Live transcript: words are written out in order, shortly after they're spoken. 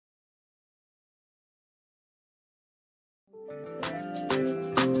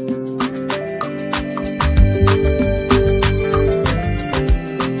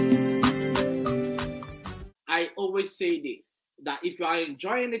always say this, that if you are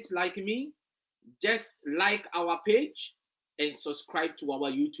enjoying it like me, just like our page and subscribe to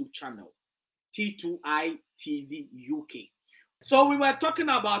our YouTube channel, T2i TV UK. So we were talking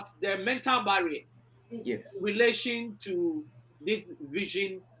about the mental barriers in relation to this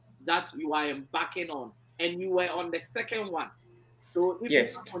vision that you are embarking on, and you were on the second one. So if you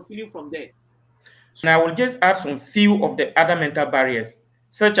can continue from there. So I will just add some few of the other mental barriers,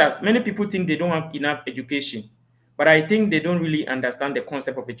 such as many people think they don't have enough education, but I think they don't really understand the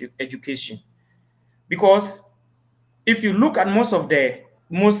concept of education. Because if you look at most of the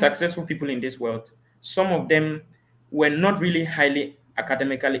most successful people in this world, some of them were not really highly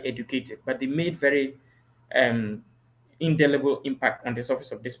academically educated, but they made very indelible impact on the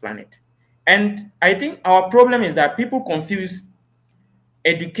surface of this planet. And I think our problem is that people confuse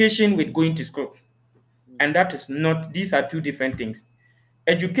education with going to school. And that is not, these are two different things.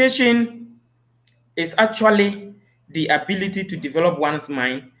 Education is actually the ability to develop one's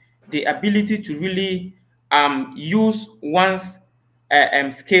mind, the ability to really use one's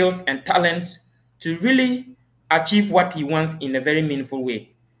skills and talents to really achieve what he wants in a very meaningful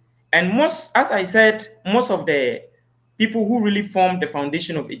way. And most, as I said, most of the people who really formed the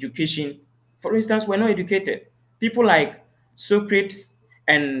foundation of education, for instance, were not educated. People like Socrates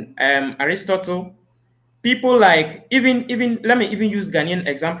and Aristotle, people like, even let me even use Ghanaian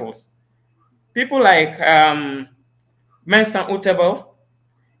examples. People like Mensah Otabil,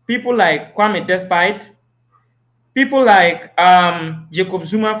 people like Kwame Despite, people like Jacob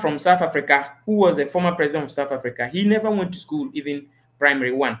Zuma from South Africa, who was the former president of South Africa. He never went to school, even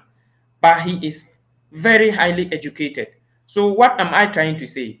primary one, but he is very highly educated. So what am I trying to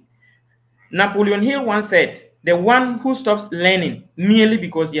say? Napoleon Hill once said, the one who stops learning merely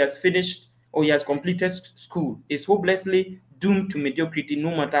because he has finished or he has completed school is hopelessly doomed to mediocrity,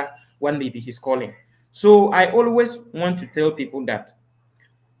 no matter what may be his calling. So I always want to tell people that,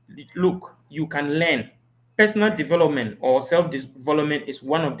 look, you can learn. Personal development or self-development is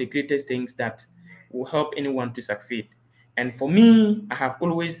one of the greatest things that will help anyone to succeed. And for me, I have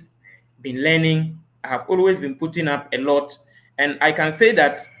always been learning. I have always been putting up a lot. And I can say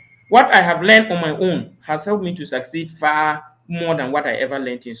that what I have learned on my own has helped me to succeed far more than what I ever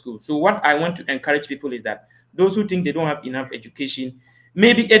learned in school. So what I want to encourage people is that those who think they don't have enough education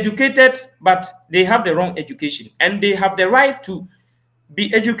may be educated, but they have the wrong education. And they have the right to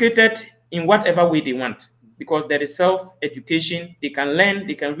be educated in whatever way they want, because there is self-education. They can learn,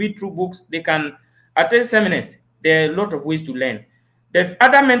 they can read through books, they can attend seminars. There are a lot of ways to learn. The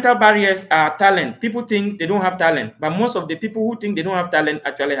other mental barriers are talent. People think they don't have talent, but most of the people who think they don't have talent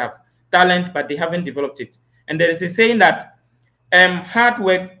actually have talent, but they haven't developed it. And there is a saying that hard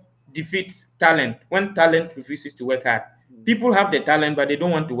work defeats talent when talent refuses to work hard. People have the talent, but they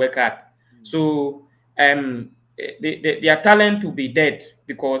don't want to work hard. So their talent will be dead,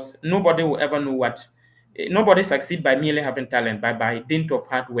 because nobody will ever know what. Nobody succeeds by merely having talent, but by dint of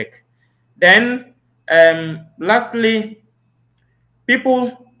hard work. Then, lastly,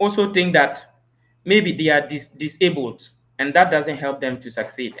 people also think that maybe they are disabled, and that doesn't help them to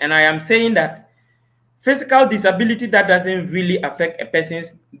succeed. And I am saying that physical disability that doesn't really affect a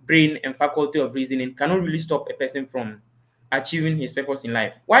person's brain and faculty of reasoning cannot really stop a person from achieving his purpose in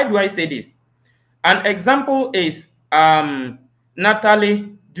life. Why do I say this? An example is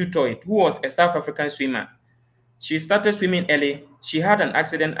Natalie Dutoit, who was a South African swimmer. She started swimming early. She had an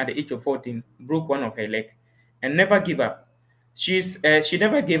accident at the age of 14, broke one of her legs, and never gave up. She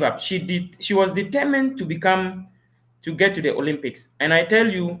never gave up. She was determined to get to the Olympics. And I tell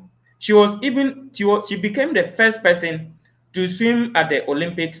you, she became the first person to swim at the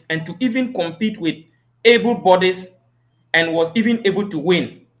Olympics and to even compete with able bodies, and was even able to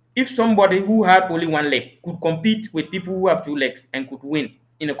win. If somebody who had only one leg could compete with people who have two legs and could win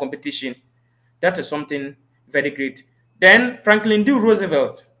in a competition, that is something very great. Then Franklin D.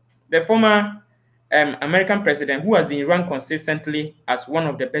 Roosevelt, the former American president, who has been ranked consistently as one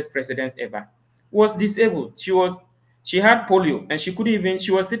of the best presidents ever, was disabled. She had polio, and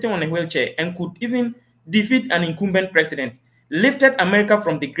she was sitting on a wheelchair and could even defeat an incumbent president, lifted America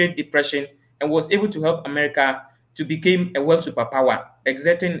from the Great Depression, and was able to help America to become a world superpower,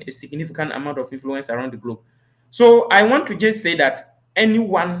 exerting a significant amount of influence around the globe. So I want to just say that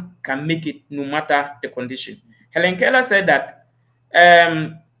anyone can make it, no matter the condition. Helen Keller said that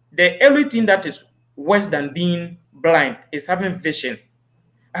the only thing that is worse than being blind is having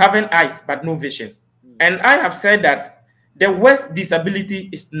eyes but no vision. And I have said that the worst disability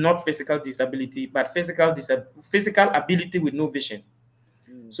is not physical disability, but physical ability with no vision.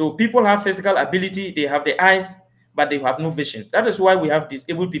 So people have physical ability, they have the eyes, but they have no vision. That is why we have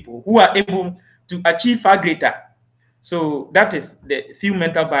disabled people who are able to achieve far greater So that is the few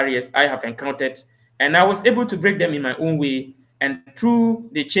mental barriers I have encountered, and I was able to break them in my own way. And through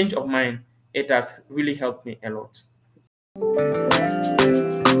the change of mind, it has really helped me a lot.